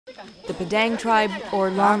The Padaung tribe, or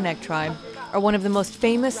long neck tribe, are one of the most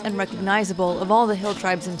famous and recognizable of all the hill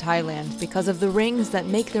tribes in Thailand because of the rings that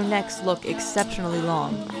make their necks look exceptionally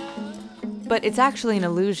long. But it's actually an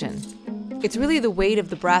illusion. It's really the weight of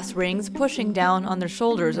the brass rings pushing down on their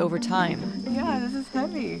shoulders over time. Yeah, this is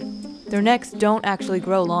heavy. Their necks don't actually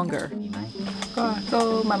grow longer. Do you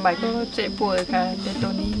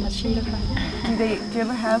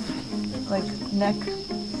ever have like neck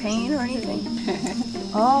pain or anything?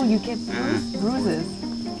 Oh, you get bruises.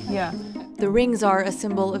 Yeah. The rings are a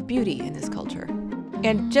symbol of beauty in this culture.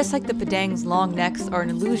 And just like the Padaung's long necks are an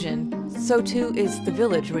illusion, so too is the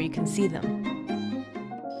village where you can see them.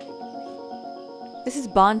 This is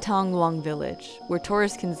Padaung Luang village, where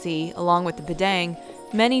tourists can see, along with the Padaung,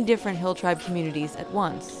 many different hill tribe communities at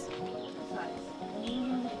once.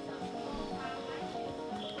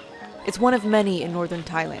 It's one of many in northern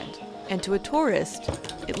Thailand, and to a tourist,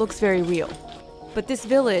 it looks very real. But this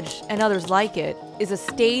village, and others like it, is a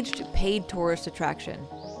staged, paid tourist attraction,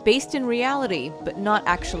 based in reality, but not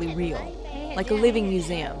actually real, like a living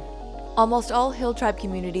museum. Almost all hill tribe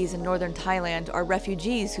communities in northern Thailand are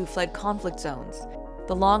refugees who fled conflict zones.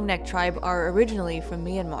 The Long Neck tribe are originally from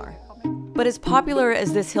Myanmar. But as popular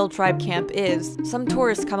as this hill tribe camp is, some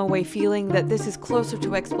tourists come away feeling that this is closer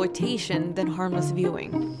to exploitation than harmless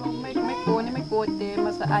viewing.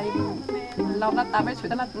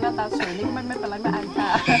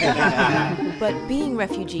 But being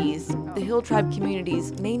refugees, the hill tribe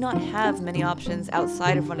communities may not have many options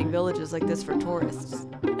outside of running villages like this for tourists.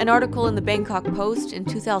 An article in the Bangkok Post in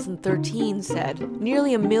 2013 said,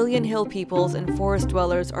 nearly 1 million hill peoples and forest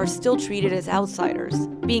dwellers are still treated as outsiders.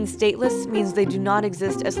 Being stateless means they do not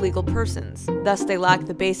exist as legal persons, thus they lack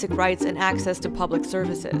the basic rights and access to public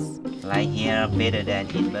services. Like here, better than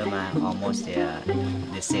in Burma, almost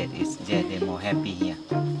they said they're more happy here.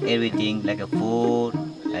 Everything like a food,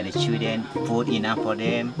 the children, food enough for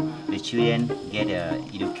them, the children get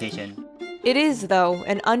education. It is, though,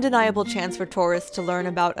 an undeniable chance for tourists to learn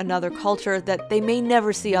about another culture that they may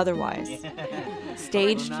never see otherwise,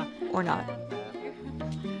 staged or not.